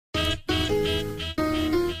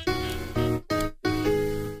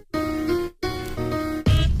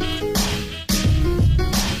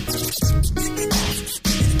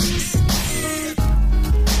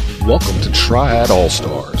Welcome to Triad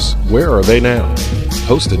All-Stars. Where are they now?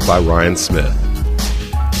 Hosted by Ryan Smith.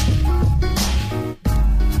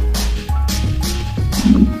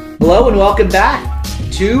 Hello and welcome back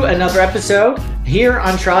to another episode here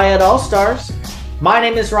on Triad All-Stars. My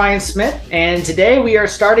name is Ryan Smith, and today we are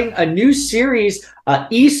starting a new series,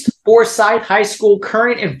 East Forsyth High School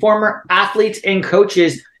current and former athletes and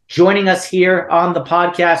coaches joining us here on the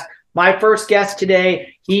podcast. My first guest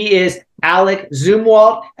today, he is Alec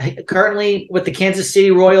Zumwalt, currently with the Kansas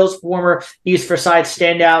City Royals, former East Forsyth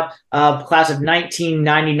standout class of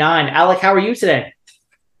 1999. Alec, how are you today?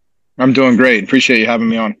 I'm doing great. Appreciate you having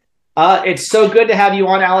me on. It's so good to have you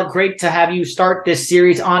on, Alec. Great to have you start this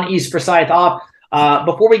series on East Forsyth off.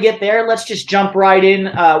 Before we get there, let's just jump right in.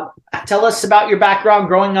 Tell us about your background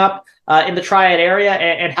growing up in the Triad area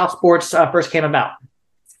and how sports first came about.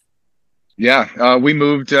 Yeah, we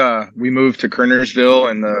moved to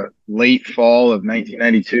Kernersville in the late fall of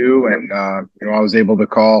 1992, and I was able to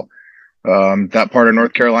call that part of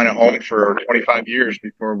North Carolina home for 25 years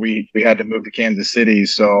before we had to move to Kansas City.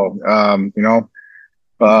 So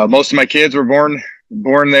most of my kids were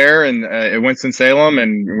born there and at Winston-Salem,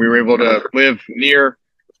 and we were able to live near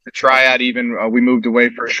the Triad. Even we moved away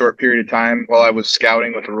for a short period of time while I was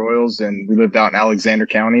scouting with the Royals, and we lived out in Alexander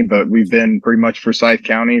County, but we've been pretty much Forsyth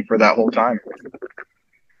County for that whole time.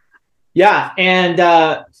 Yeah, and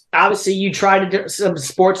obviously you tried to do some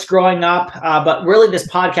sports growing up, but really this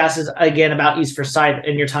podcast is, again, about East Forsyth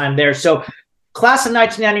and your time there. So class of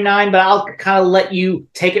 1999, but I'll kind of let you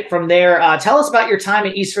take it from there. Tell us about your time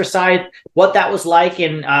at East Forsyth, what that was like,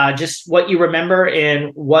 and just what you remember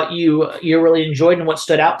and what you really enjoyed and what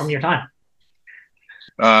stood out from your time.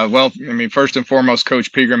 First and foremost,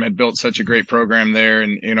 Coach Pegram had built such a great program there.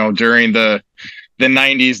 And, during the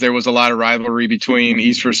 90s, there was a lot of rivalry between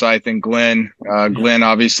East Forsyth and Glenn. Glenn,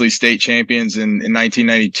 obviously state champions in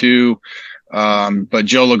 1992. But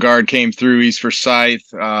Joe Lagarde came through East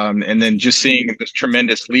Forsyth, and then just seeing this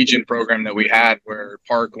tremendous Legion program that we had where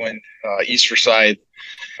Parkland, East Forsyth,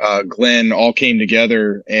 Glenn all came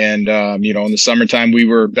together. And, in the summertime, we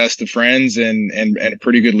were best of friends and a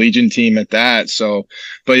pretty good Legion team at that. So,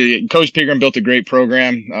 but Coach Pegram built a great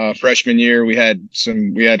program. Freshman year, we had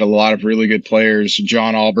a lot of really good players.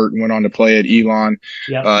 John Albert went on to play at Elon.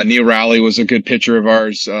 Yep. Neil Rowley was a good pitcher of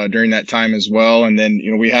ours during that time as well. And then,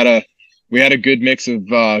 we had a good mix of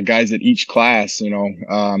guys at each class,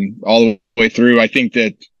 all the way through. I think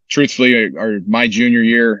that truthfully, my junior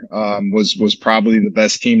year was probably the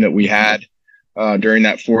best team that we had during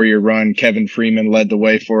that 4-year run. Kevin Freeman led the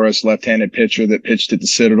way for us, left-handed pitcher that pitched at the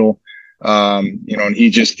Citadel. And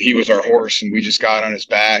he was our horse, and we just got on his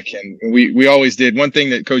back. And we always did. One thing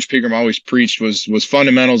that Coach Pegram always preached was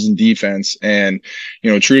fundamentals and defense. And,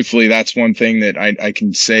 truthfully, that's one thing that I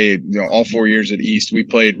can say, all 4 years at East, we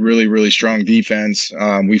played really, really strong defense.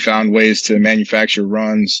 We found ways to manufacture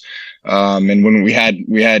runs. And when we had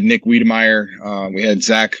Nick Wiedemeyer, we had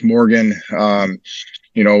Zach Morgan,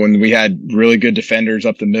 when we had really good defenders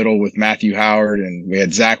up the middle with Matthew Howard, and we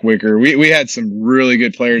had Zach Wicker. We had some really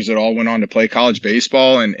good players that all went on to play college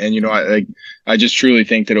baseball. And I just truly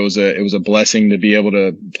think that it was a blessing to be able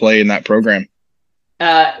to play in that program.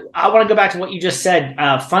 I want to go back to what you just said.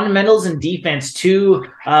 Fundamentals and defense, two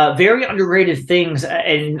very underrated things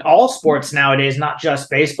in all sports nowadays, not just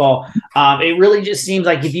baseball. It really just seems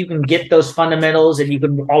like if you can get those fundamentals and you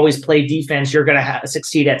can always play defense, you're going to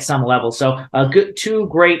succeed at some level. So two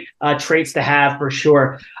great traits to have for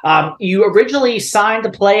sure. You originally signed to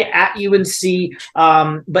play at UNC,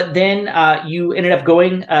 but then you ended up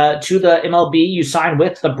going to the MLB. You signed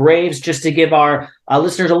with the Braves. Just to give our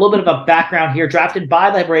listeners a little bit of a background here, drafted by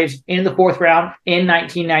the Braves in the 4th round in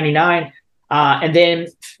 1999. And then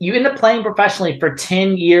you end up playing professionally for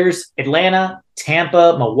 10 years, Atlanta,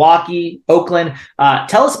 Tampa, Milwaukee, Oakland.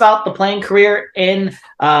 Tell us about the playing career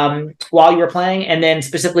while you were playing, and then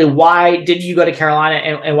specifically why did you go to Carolina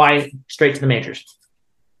and why straight to the majors?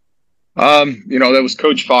 That was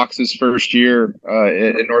Coach Fox's first year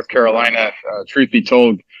in North Carolina. Truth be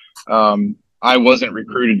told, I wasn't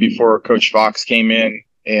recruited before Coach Fox came in,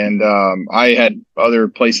 and I had other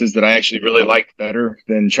places that I actually really liked better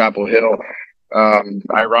than Chapel Hill.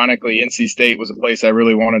 Ironically, NC State was a place I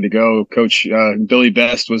really wanted to go. Coach Billy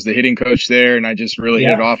Best was the hitting coach there, and I just really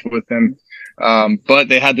hit it off with him. But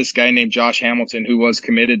they had this guy named Josh Hamilton who was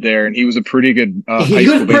committed there, and he was a pretty good high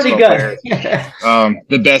school baseball player.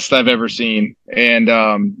 The best I've ever seen. And,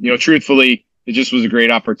 truthfully, it just was a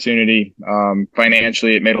great opportunity.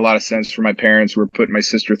 Financially, it made a lot of sense for my parents. We were putting my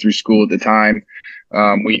sister through school at the time.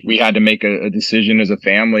 We had to make a decision as a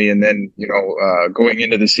family. And then, going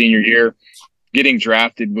into the senior year, getting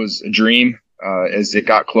drafted was a dream. as it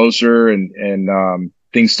got closer and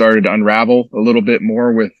things started to unravel a little bit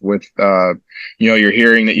more with you're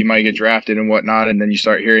hearing that you might get drafted and whatnot. And then you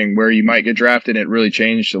start hearing where you might get drafted. And it really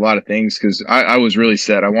changed a lot of things because I was really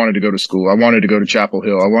set. I wanted to go to school. I wanted to go to Chapel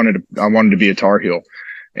Hill. I wanted to be a Tar Heel.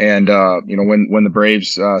 And, when the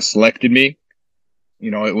Braves, selected me,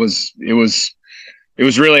 it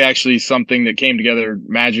was really actually something that came together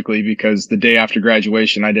magically because the day after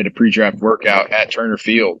graduation, I did a pre-draft workout at Turner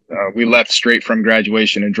Field. We left straight from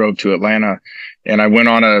graduation and drove to Atlanta, and I went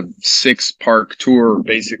on a 6-park tour,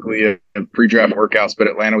 basically of pre-draft workouts, but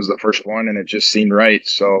Atlanta was the first one and it just seemed right.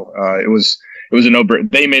 So, it was a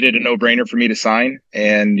they made it a no-brainer for me to sign.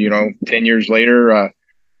 And, 10 years later,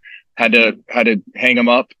 had to hang them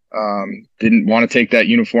up. Didn't want to take that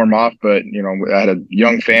uniform off, but I had a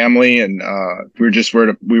young family and we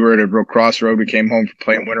were at a real crossroad. We came home from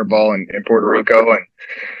playing winter ball in Puerto Rico, and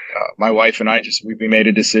my wife and I we made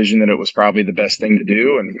a decision that it was probably the best thing to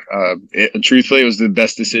do. And truthfully, it was the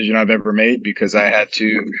best decision I've ever made because I had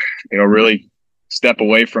to, really step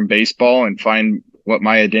away from baseball and find what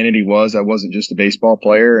my identity was. I wasn't just a baseball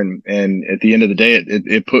player. And at the end of the day,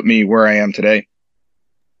 it put me where I am today.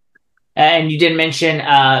 And you did mention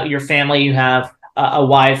your family. You have a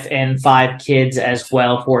wife and 5 kids as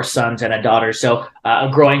well, 4 sons and a daughter. So a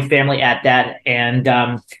growing family at that. And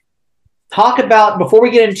talk about, before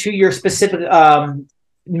we get into your specific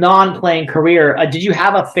non-playing career, did you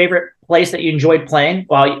have a favorite place that you enjoyed playing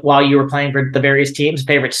while you were playing for the various teams?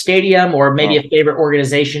 Favorite stadium or maybe a favorite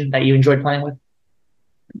organization that you enjoyed playing with?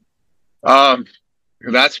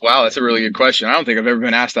 That's a really good question. I don't think I've ever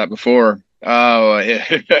been asked that before.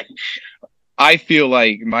 I feel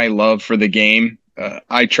like my love for the game,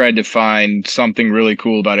 I tried to find something really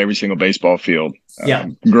cool about every single baseball field.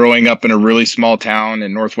 Growing up in a really small town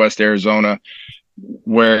in Northwest Arizona,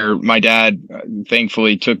 where my dad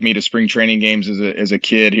thankfully took me to spring training games as a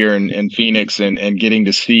kid here in Phoenix and getting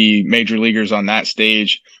to see major leaguers on that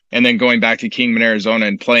stage. And then going back to Kingman, Arizona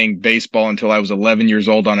and playing baseball until I was 11 years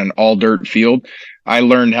old on an all dirt field. I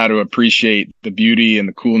learned how to appreciate the beauty and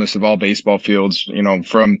the coolness of all baseball fields,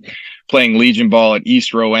 from playing Legion ball at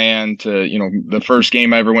East Rowan to, the first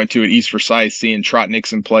game I ever went to at East Forsyth, seeing Trot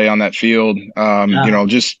Nixon play on that field. To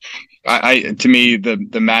me,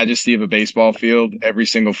 the majesty of a baseball field, every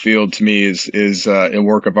single field to me is a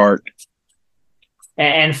work of art.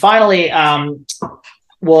 And finally,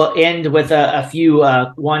 we'll end with a few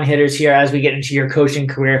one hitters here as we get into your coaching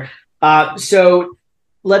career. So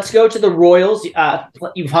let's go to the Royals.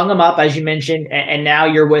 You've hung them up, as you mentioned, and now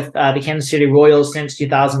you're with the Kansas City Royals since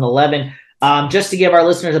 2011. Just to give our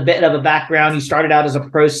listeners a bit of a background, you started out as a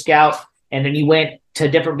pro scout, and then you went to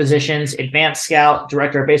different positions: advanced scout,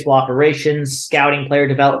 director of baseball operations, scouting, player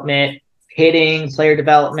development, hitting, player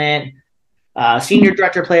development, senior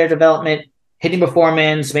director of player development, hitting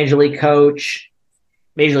performance, major league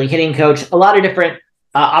hitting coach, a lot of different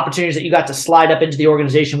opportunities that you got to slide up into the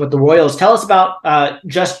organization with the Royals. Tell us about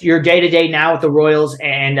just your day-to-day now with the Royals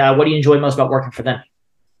and what do you enjoy most about working for them?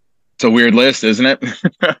 It's a weird list, isn't it?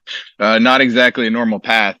 Not exactly a normal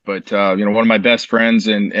path, but one of my best friends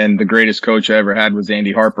and the greatest coach I ever had was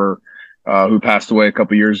Andy Harper, who passed away a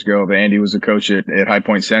couple years ago. But Andy was a coach at High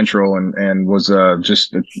Point Central and was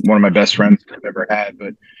just one of my best friends I've ever had.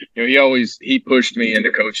 But he pushed me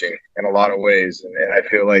into coaching in a lot of ways, and I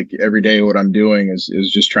feel like every day what I'm doing is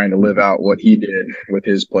just trying to live out what he did with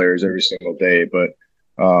his players every single day. But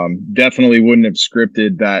definitely wouldn't have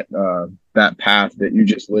scripted that path that you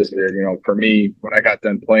just listed. For me, when I got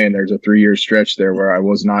done playing, there's a 3-year stretch there where I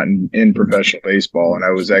was not in professional baseball, and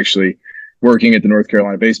I was actually working at the North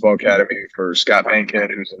Carolina Baseball Academy for Scott Bankhead,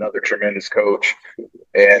 who's another tremendous coach.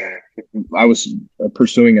 And I was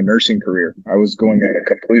pursuing a nursing career. I was going in a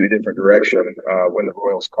completely different direction when the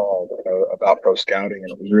Royals called about pro scouting,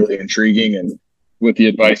 and it was really intriguing. And with the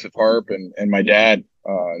advice of Harp and my dad,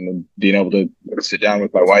 and then being able to sit down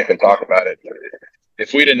with my wife and talk about it,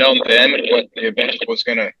 if we'd have known then what the event was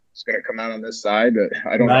going to come out on this side,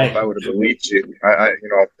 I don't know if I would have believed you.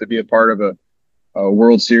 To be a part of a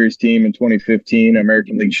World Series team in 2015,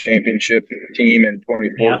 American League Championship team in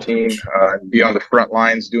 2014, be on the front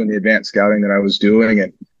lines doing the advanced scouting that I was doing,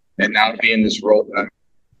 and now be in this role that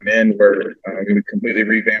I'm in, where we completely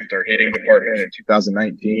revamped our hitting department in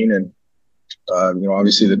 2019, and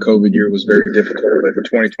obviously the COVID year was very difficult, but for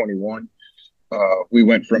 2021, we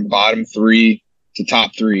went from bottom 3 to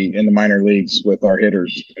top 3 in the minor leagues with our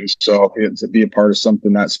hitters. And so to be a part of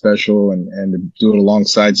something that special and to do it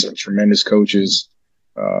alongside some tremendous coaches,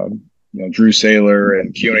 Drew Saylor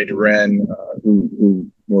and Keone Duren,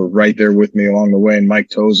 who were right there with me along the way, and Mike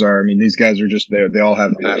Tozar. I mean, these guys are just there. They all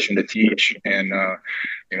have passion to teach. And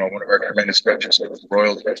one of our tremendous coaches at the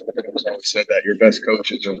Royals has always said that your best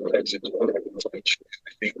coaches are the exit coach.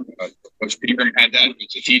 I think Coach Pegram had that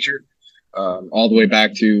as a teacher, all the way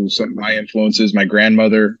back to some of my influences, my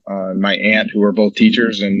grandmother, my aunt, who are both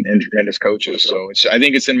teachers and tremendous coaches. So I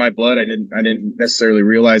think it's in my blood. I didn't necessarily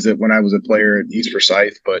realize it when I was a player at East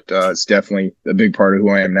Forsyth, but it's definitely a big part of who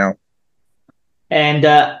I am now. And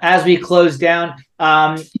as we close down,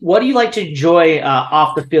 what do you like to enjoy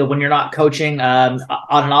off the field when you're not coaching on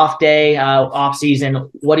an off day, off season?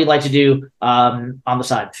 What do you like to do on the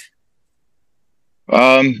side?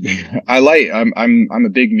 I'm a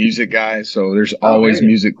big music guy, so there's always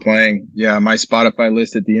music playing. Yeah, my Spotify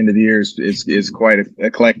list at the end of the year is quite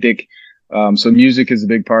eclectic. So music is a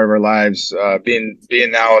big part of our lives. Being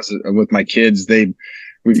now with my kids,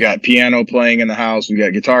 we've got piano playing in the house. We've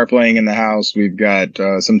got guitar playing in the house. We've got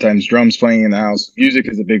sometimes drums playing in the house. Music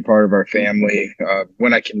is a big part of our family.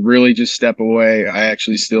 When I can really just step away, I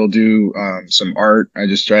actually still do some art. I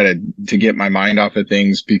just try to get my mind off of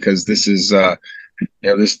things, because this is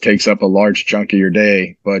this takes up a large chunk of your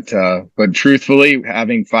day. But truthfully,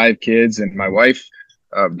 having 5 kids and my wife,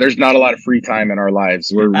 there's not a lot of free time in our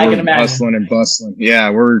lives. We're hustling and bustling.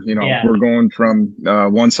 Yeah, we're going from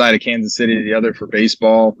one side of Kansas City to the other for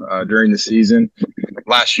baseball during the season.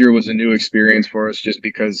 Last year was a new experience for us, just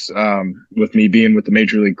because with me being with the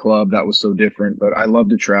Major League Club, that was so different. But I love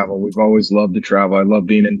to travel. We've always loved to travel. I love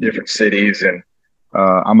being in different cities, and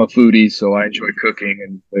I'm a foodie, so I enjoy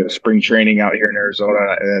cooking. And spring training out here in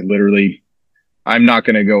Arizona, I'm not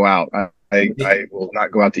going to go out. I will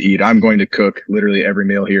not go out to eat. I'm going to cook literally every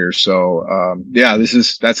meal here. So,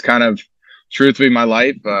 that's kind of truthfully my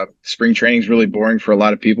life. Spring training is really boring for a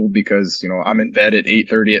lot of people, because, I'm in bed at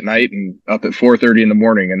 8:30 at night and up at 4:30 in the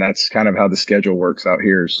morning. And that's kind of how the schedule works out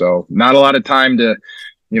here. So not a lot of time to,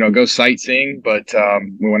 go sightseeing, but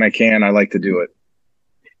when I can, I like to do it.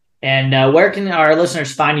 And where can our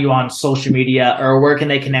listeners find you on social media, or where can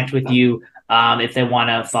they connect with you if they want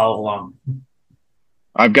to follow along?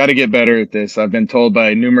 I've got to get better at this. I've been told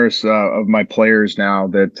by numerous of my players now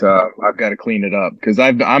that I've got to clean it up, because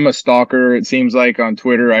I'm a stalker. It seems like on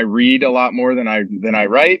Twitter, I read a lot more than I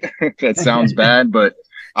write. That sounds bad, but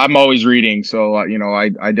I'm always reading. So, I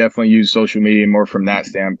definitely use social media more from that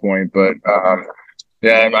standpoint. But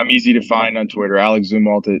I'm easy to find on Twitter. Alex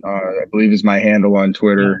Zumwalt, I believe, is my handle on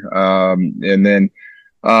Twitter. And then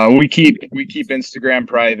we keep Instagram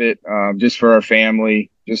private just for our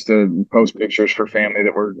family, just to post pictures for family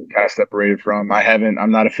that we're kind of separated from.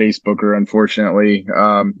 I'm not a Facebooker, unfortunately.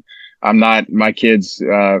 My kids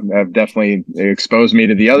have definitely exposed me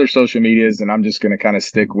to the other social medias, and I'm just going to kind of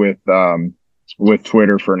stick with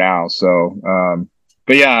Twitter for now. So,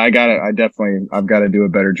 but yeah, I've got to do a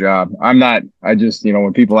better job.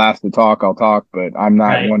 When people ask to talk, I'll talk, but I'm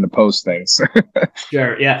not one to post things.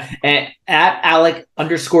 Sure. Yeah. And at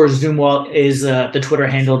Alec_Zumwalt is the Twitter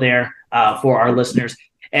handle there for our listeners.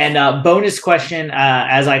 And bonus question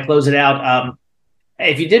as I close it out.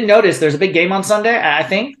 If you didn't notice, there's a big game on Sunday. I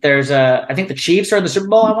think the Chiefs are in the Super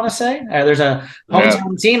Bowl, I want to say. There's a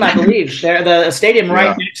hometown team, I believe. They're the stadium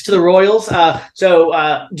right next to the Royals.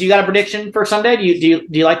 So do you got a prediction for Sunday? Do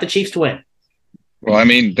you like the Chiefs to win? Well, I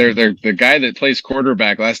mean, they're the guy that plays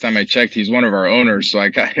quarterback. Last time I checked, he's one of our owners, so I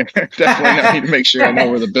definitely need to make sure I know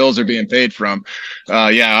where the bills are being paid from.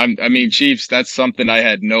 Chiefs. That's something I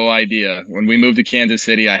had no idea when we moved to Kansas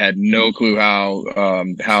City. I had no clue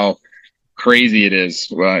how crazy it is.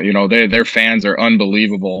 Their fans are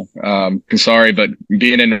unbelievable. Sorry, but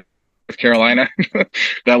being in North Carolina,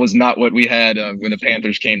 that was not what we had when the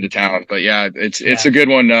Panthers came to town. But yeah, it's a good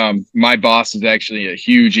one. My boss is actually a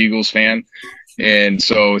huge Eagles fan. And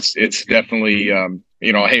so it's definitely,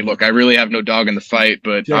 hey, look, I really have no dog in the fight,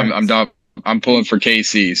 but sure. I'm pulling for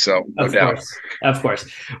KC. So no doubt. Of course.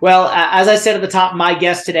 Well, as I said at the top, my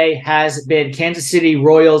guest today has been Kansas City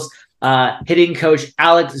Royals hitting coach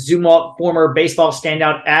Alex Zumwalt, former baseball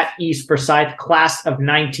standout at East Forsyth, class of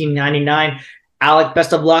 1999. Alec,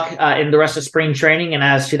 best of luck in the rest of spring training and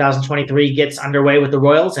as 2023 gets underway with the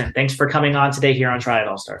Royals. And thanks for coming on today here on Triad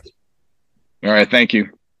All-Stars. All right. Thank you.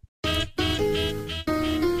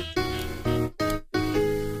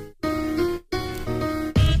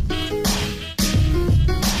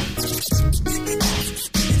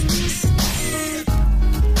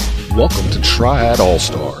 Welcome to Triad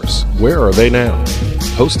All-Stars. Where are they now?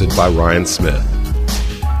 Hosted by Ryan Smith.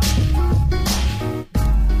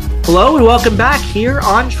 Hello and welcome back here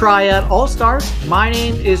on Triad All-Stars. My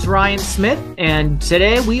name is Ryan Smith, and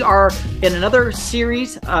today we are in another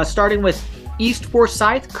series starting with East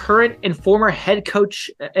Forsyth, current and former head coach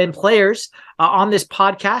and players on this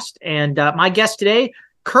podcast. And my guest today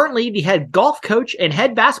currently the head golf coach and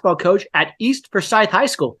head basketball coach at East Forsyth High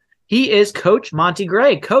School. He is Coach Monty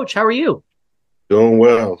Gray. Coach, how are you? Doing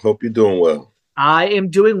well. Hope you're doing well. I am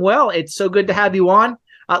doing well. It's so good to have you on.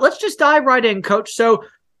 Let's just dive right in, Coach. So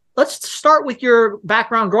let's start with your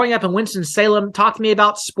background growing up in Winston-Salem. Talk to me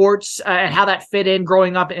about sports and how that fit in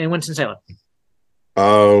growing up in Winston-Salem.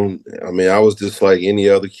 I was just like any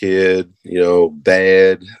other kid,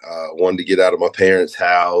 bad. Wanted to get out of my parents'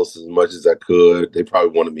 house as much as I could. They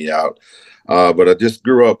probably wanted me out. But I just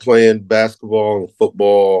grew up playing basketball and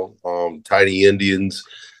football, Tiny Indians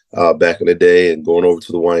back in the day, and going over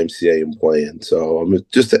to the YMCA and playing. So I'm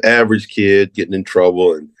just an average kid getting in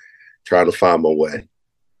trouble and trying to find my way.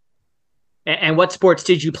 And what sports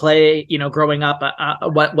did you play, growing up?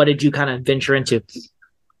 What did you kind of venture into?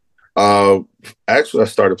 Actually, I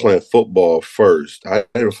started playing football first. I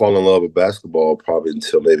didn't fall in love with basketball probably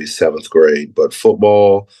until maybe 7th grade, but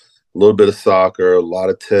football, a little bit of soccer, a lot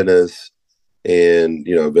of tennis, and,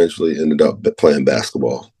 eventually ended up playing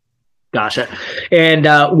basketball. Gotcha. And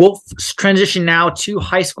we'll transition now to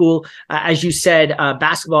high school. As you said,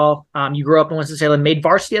 basketball, you grew up in Winston-Salem, made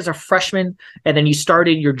varsity as a freshman, and then you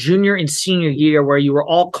started your junior and senior year where you were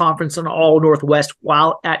all conference and all Northwest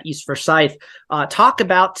while at East Forsyth. Talk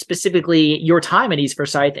about specifically your time at East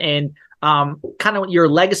Forsyth and kind of your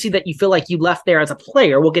legacy that you feel like you left there as a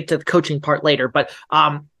player. We'll get to the coaching part later, but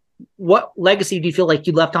what legacy do you feel like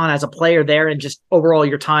you left on as a player there and just overall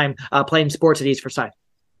your time playing sports at East Forsyth?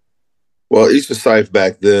 Well, East Forsyth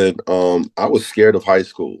back then, I was scared of high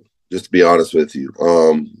school, just to be honest with you.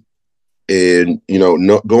 Going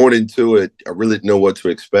into it, I really didn't know what to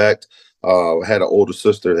expect. I had an older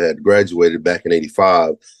sister that had graduated back in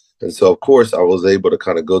 '85. And so, of course, I was able to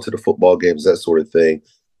kind of go to the football games, that sort of thing.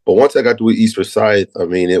 But once I got to East Forsyth,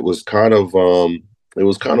 it was kind of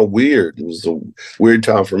weird. It was a weird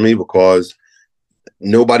time for me because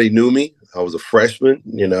nobody knew me. I was a freshman,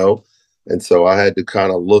 and so I had to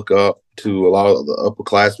kind of look up to a lot of the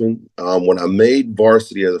upperclassmen. When I made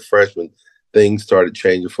varsity as a freshman, things started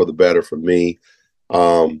changing for the better for me.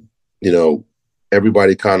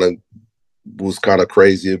 Everybody was kind of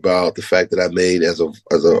crazy about the fact that I made as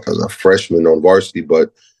a freshman on varsity,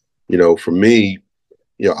 but for me,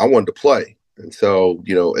 I wanted to play, and so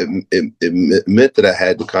it meant that I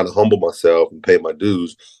had to kind of humble myself and pay my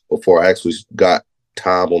dues before I actually got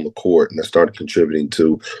time on the court and I started contributing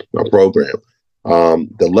to my program.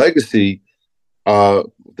 The legacy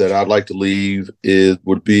that I'd like to leave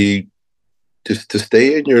would be just to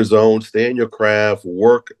stay in your zone, stay in your craft,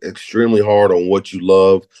 work extremely hard on what you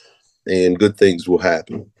love, and good things will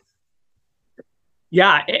happen.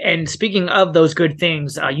 Yeah, and speaking of those good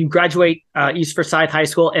things, you graduate East Forsyth High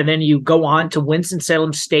School, and then you go on to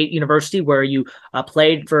Winston-Salem State University, where you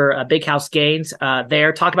played for Big House Gaines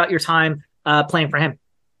there. Talk about your time playing for him.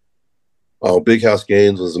 Oh, Big House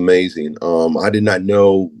Gaines was amazing. I did not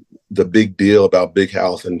know the big deal about Big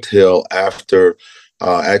House until after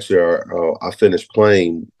I finished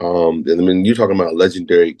playing. You're talking about a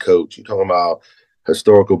legendary coach. You're talking about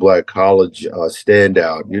historical Black college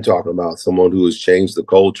standout. You're talking about someone who has changed the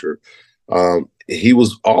culture. He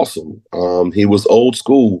was awesome. He was old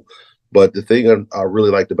school, but the thing I really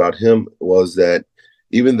liked about him was that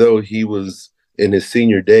even though he was in his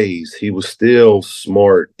senior days, he was still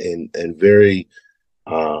smart and very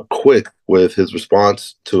quick with his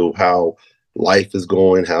response to how life is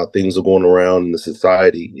going, how things are going around in the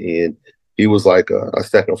society. And he was like a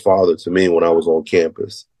second father to me when I was on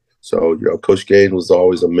campus. So, Coach Gaines was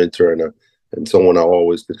always a mentor and someone I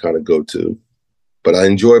always could kind of go to. But I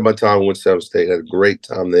enjoyed my time with Winston State. Had a great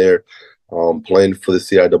time there, playing for the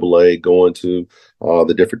CIAA, going to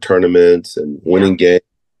the different tournaments and winning games.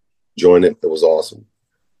 Join it. It was awesome.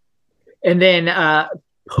 And then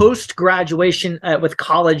post-graduation with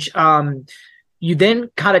college, you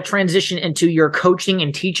then kind of transition into your coaching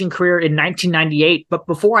and teaching career in 1998. But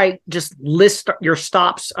before I just list your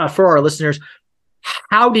stops for our listeners,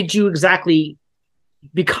 how did you exactly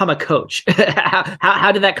become a coach?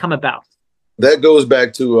 How did that come about? That goes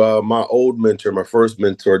back to my old mentor, my first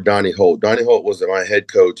mentor, Donnie Holt. Donnie Holt was my head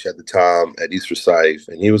coach at the time at East Forsyth,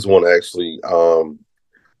 and he was the one that actually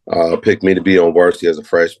picked me to be on varsity as a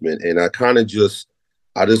freshman. And I just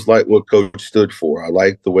like what Coach stood for. I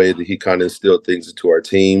liked the way that he kind of instilled things into our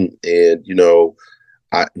team. And,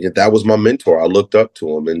 that was my mentor. I looked up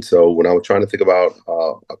to him. And so when I was trying to think about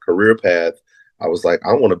a career path, I was like,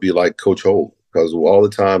 I want to be like Coach Holt, because all the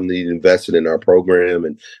time that he invested in our program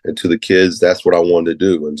and to the kids, that's what I wanted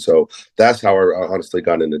to do. And so that's how I honestly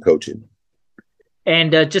got into coaching.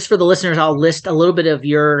 And just for the listeners, I'll list a little bit of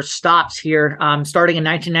your stops here. Starting in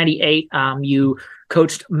 1998, you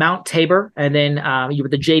coached Mount Tabor, and then you were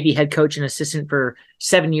the JV head coach and assistant for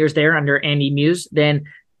 7 years there under Andy Muse. Then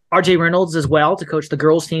RJ Reynolds as well to coach the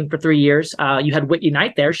girls team for 3 years. You had Whitney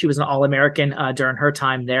Knight there. She was an All-American during her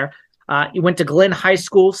time there. You went to Glenn High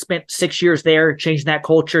School, spent 6 years there, changing that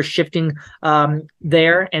culture, shifting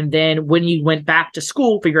there. And then when you went back to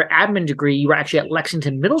school for your admin degree, you were actually at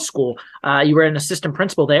Lexington Middle School. You were an assistant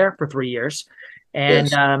principal there for 3 years. And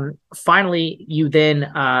yes. Finally, you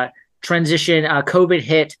then transitioned, COVID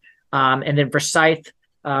hit, and then Forsyth,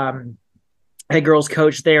 head girls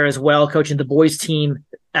coach there as well, coaching the boys team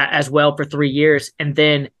as well for 3 years. And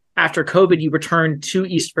then after COVID, you returned to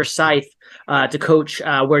East Forsyth to coach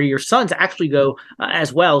where your sons actually go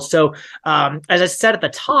as well. So as I said at the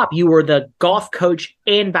top, you were the golf coach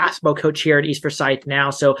and basketball coach here at East Forsyth now.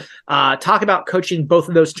 So talk about coaching both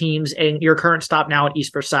of those teams and your current stop now at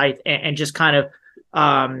East Forsyth, and just kind of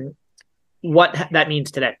what that means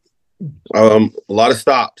today. A lot of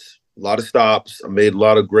stops. I made a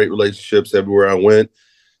lot of great relationships everywhere I went.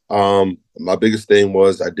 My biggest thing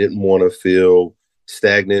was I didn't want to feel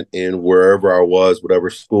stagnant in wherever I was, whatever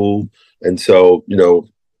school. And so,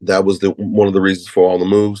 that was one of the reasons for all the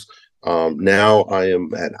moves. Now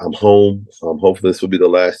I'm home. Hopefully this will be the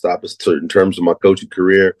last stop in terms of my coaching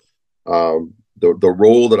career. The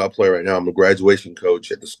role that I play right now, I'm a graduation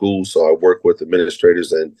coach at the school. So I work with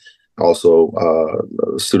administrators and also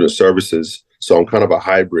student services. So I'm kind of a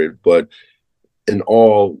hybrid, but in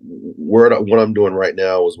all, what I'm doing right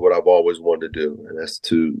now is what I've always wanted to do, and that's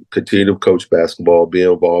to continue to coach basketball, be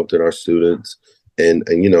involved in our students, and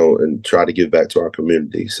try to give back to our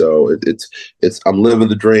community. So I'm living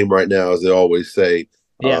the dream right now, as they always say.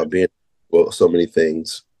 Being so many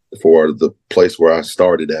things for the place where I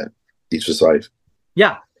started at, East Forsyth.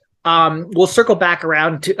 Yeah, we'll circle back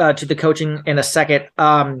around to the coaching in a second.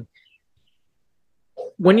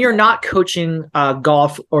 When you're not coaching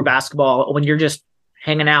golf or basketball, when you're just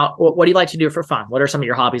hanging out, what do you like to do for fun? What are some of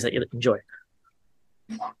your hobbies that you enjoy?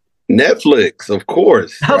 Netflix, of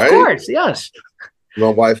course. Of course, yes. My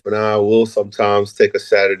wife and I will sometimes take a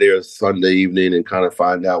Saturday or Sunday evening and kind of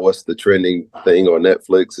find out what's the trending thing on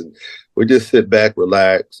Netflix. And we just sit back,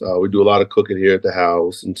 relax. We do a lot of cooking here at the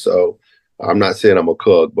house. And so I'm not saying I'm a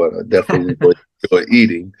cook, but I definitely enjoy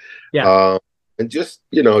eating. Yeah. And just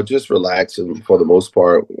relaxing for the most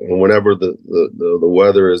part. And whenever the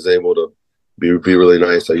weather is able to be really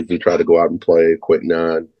nice, I usually try to go out and play quick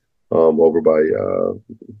nine over by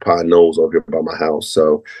Pine Knolls over here by my house.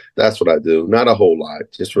 So that's what I do. Not a whole lot,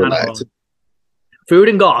 just relax. Food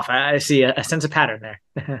and golf. I see a sense of pattern there.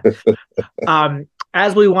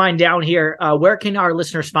 As we wind down here, where can our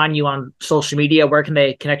listeners find you on social media? Where can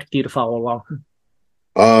they connect with you to follow along?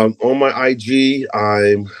 On my IG,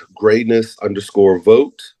 I'm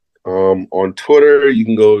greatness_vote. On Twitter, you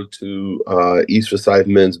can go to East Forsyth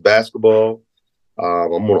Men's Basketball. I'm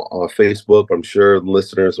on Facebook. I'm sure the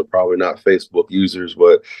listeners are probably not Facebook users,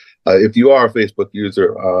 but if you are a Facebook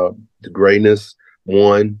user, the Greatness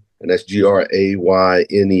 1, and that's GRAYNES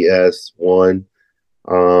 1.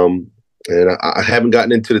 And I haven't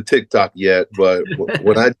gotten into the TikTok yet, but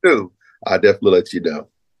when I do, I'll definitely let you know.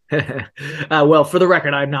 Well, for the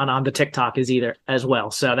record, I'm not on the TikTok as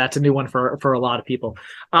well. So that's a new one for a lot of people.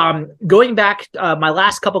 Going back, my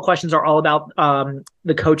last couple questions are all about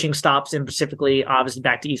the coaching stops, and specifically, obviously,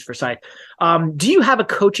 back to East Forsyth. Do you have a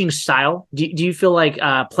coaching style? Do you feel like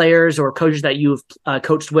players or coaches that you've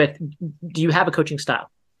coached with, do you have a coaching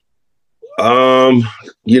style?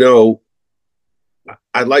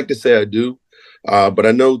 I'd like to say I do, but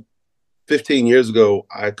I know 15 years ago,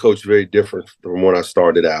 I coached very different from when I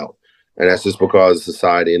started out. And that's just because of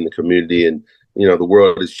society and the community and, the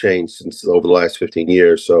world has changed since over the last 15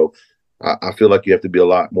 years. So I feel like you have to be a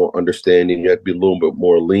lot more understanding. You have to be a little bit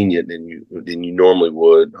more lenient than you normally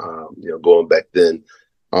would, going back then.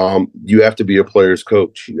 You have to be a player's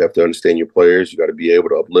coach. You have to understand your players. You got to be able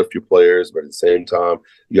to uplift your players, but at the same time,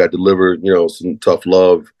 you got to deliver, some tough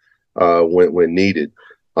love when needed.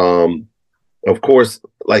 Of course,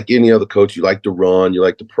 like any other coach, you like to run, you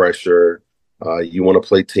like to pressure, you want to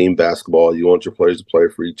play team basketball, you want your players to play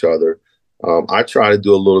for each other. I try to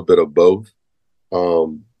do a little bit of both.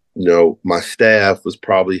 My staff was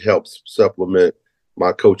probably helps supplement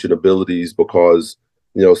my coaching abilities because,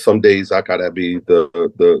 some days I gotta be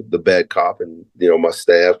the bad cop, and my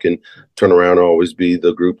staff can turn around and always be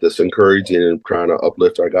the group that's encouraging and trying to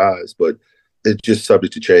uplift our guys. But it's just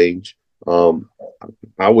subject to change.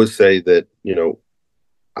 I would say that,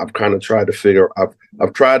 I've kind of tried to figure out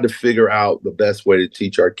the best way to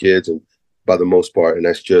teach our kids, and by the most part, and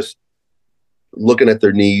that's just looking at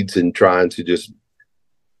their needs and trying to just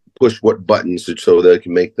push what buttons so they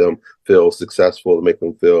can make them feel successful, to make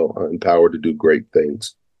them feel empowered to do great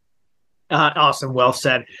things. Awesome. Well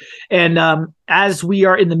said. And as we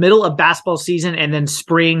are in the middle of basketball season and then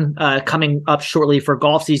spring coming up shortly for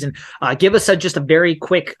golf season, give us just a very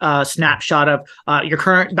quick snapshot of your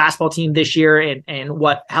current basketball team this year and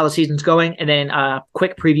how the season's going, and then a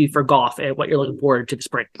quick preview for golf and what you're looking forward to the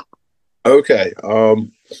spring. Okay. Well,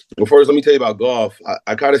 first, let me tell you about golf.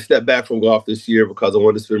 I kind of stepped back from golf this year because I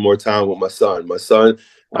wanted to spend more time with my son. My son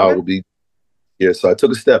will be here, so I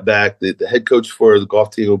took a step back. The head coach for the golf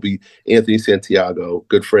team will be Anthony Santiago,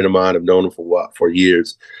 good friend of mine. I've known him for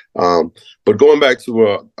years. But going back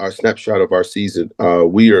to our snapshot of our season,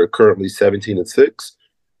 we are currently 17-6.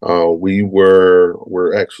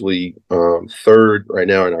 We're actually third right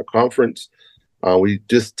now in our conference. We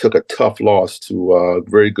just took a tough loss to a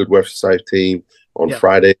very good West Forsyth team on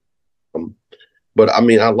Friday. But I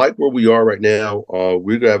mean, I like where we are right now.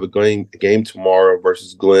 We're gonna have a game tomorrow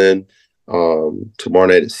versus Glenn. Tomorrow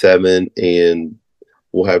night at 7, and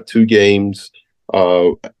we'll have 2 games,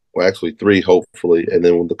 well, actually 3, hopefully, and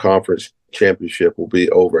then when the conference championship will be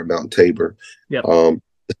over at Mount Tabor.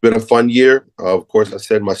 It's been a fun year. Of course, I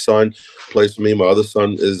said my son plays for me. My other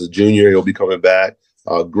son is a junior. He'll be coming back.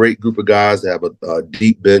 A great group of guys. They have a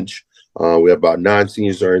deep bench. We have about 9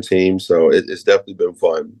 seniors on our team, so it's definitely been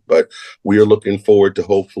fun. But we are looking forward to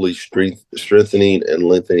hopefully strengthening and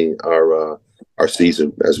lengthening our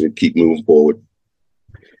season as we keep moving forward.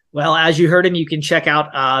 Well, as you heard him, you can check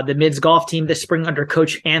out the Mids golf team this spring under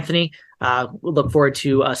Coach Anthony. We'll look forward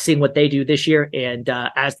to seeing what they do this year. And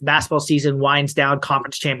as the basketball season winds down,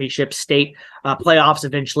 conference championships, state playoffs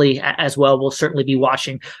eventually as well, we'll certainly be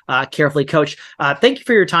watching carefully. Coach, thank you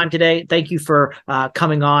for your time today. Thank you for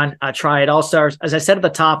coming on Triad All-Stars. As I said at the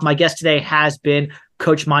top, my guest today has been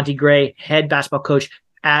Coach Monty Gray, head basketball coach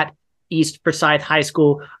at East Forsyth High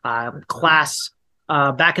School, class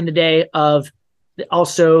back in the day of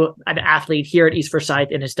also an athlete here at East Forsyth,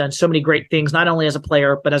 and has done so many great things, not only as a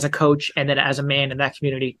player, but as a coach and then as a man in that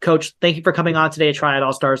community. Coach, thank you for coming on today at Triad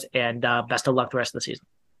All-Stars, and best of luck the rest of the season.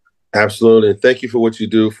 Absolutely. And thank you for what you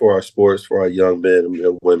do for our sports, for our young men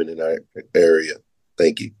and women in our area.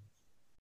 Thank you.